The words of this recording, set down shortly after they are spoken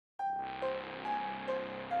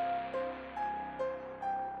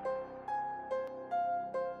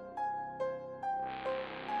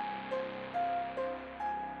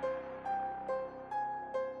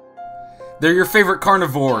They're your favorite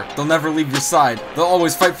carnivore. They'll never leave your side. They'll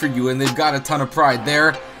always fight for you, and they've got a ton of pride.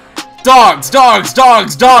 They're dogs, dogs,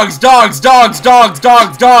 dogs, dogs, dogs, dogs, dogs,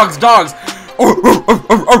 dogs, dogs, dogs.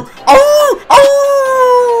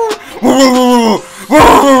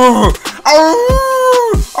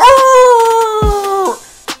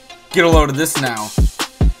 Get a load of this now.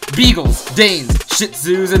 Beagles, Danes, Shih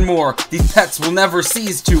Tzus, and more. These pets will never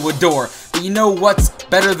cease to adore. But you know what's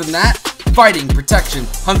better than that? Fighting, protection,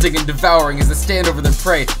 hunting, and devouring as they stand over their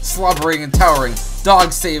prey, slobbering and towering.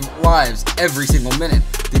 Dogs save lives every single minute.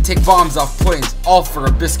 They take bombs off planes, all for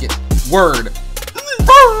a biscuit. Word.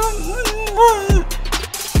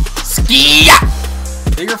 Ski-ya!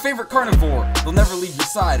 They're your favorite carnivore. They'll never leave your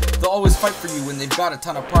side. They'll always fight for you when they've got a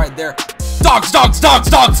ton of pride. They're dogs, dogs, dogs,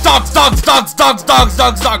 dogs, dogs, dogs, dogs, dogs, dogs,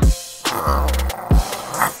 dogs, dogs.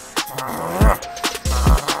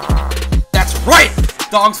 That's right!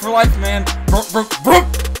 Dogs for life, man.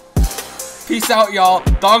 Peace out, y'all.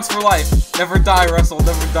 Dogs for life. Never die, Russell.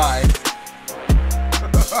 Never die.